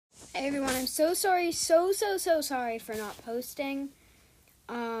Hey everyone, I'm so sorry, so sorry for not posting.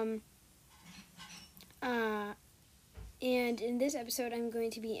 And in this episode, I'm going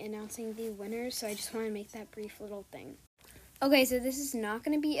to be announcing the winners, so I just want to make that brief little thing. Okay, so this is not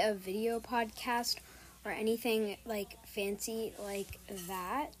going to be a video podcast or anything like fancy like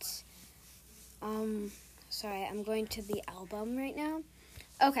that. Sorry, I'm going to the album right now.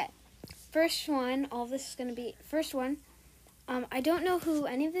 Okay, first one, I don't know who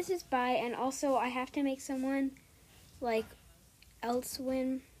any of this is by, and also I have to make someone, else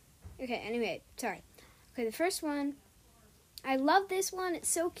win. Okay, anyway, sorry. Okay, the first one, I love this one. It's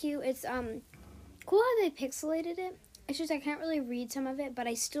so cute. It's, cool how they pixelated it. It's just I can't really read some of it, but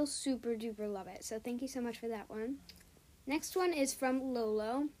I still super duper love it. So thank you so much for that one. Next one is from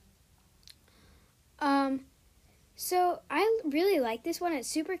Lolo. So I really like this one. It's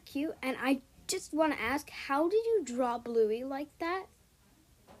super cute, and I just want to ask, how did you draw Bluey like that?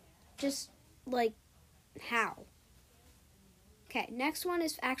 Just, how? Okay, next one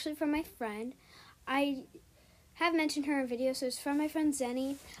is actually from my friend. I have mentioned her in videos, so it's from my friend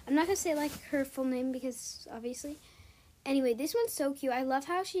Zenny. I'm not going to say, her full name because, obviously. Anyway, this one's so cute. I love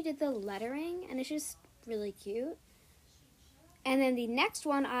how she did the lettering, and it's just really cute. And then the next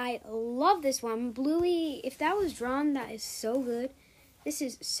one, I love this one. Bluey, if that was drawn, that is so good. This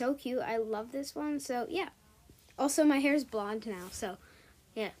is so cute. I love this one. So, yeah. Also, my hair is blonde now. So,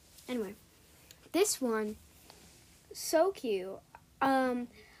 yeah. Anyway. This one, so cute.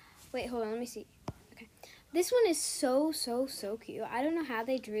 Wait, hold on. Let me see. Okay. This one is so cute. I don't know how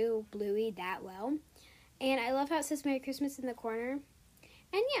they drew Bluey that well. And I love how it says Merry Christmas in the corner.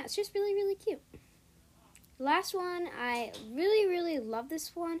 And, yeah, it's just really cute. Last one, I really love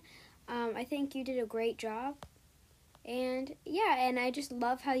this one. I think you did a great job. And, yeah, and I just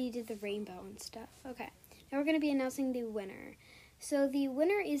love how you did the rainbow and stuff. Okay, now we're going to be announcing the winner. So the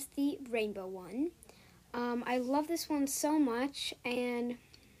winner is the rainbow one. I love this one so much, and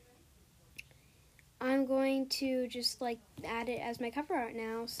I'm going to just, add it as my cover art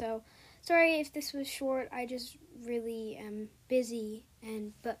now. So, sorry if this was short. I just really am busy,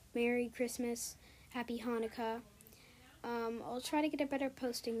 but Merry Christmas. Happy Hanukkah. I'll try to get a better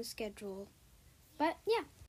posting schedule. But, yeah.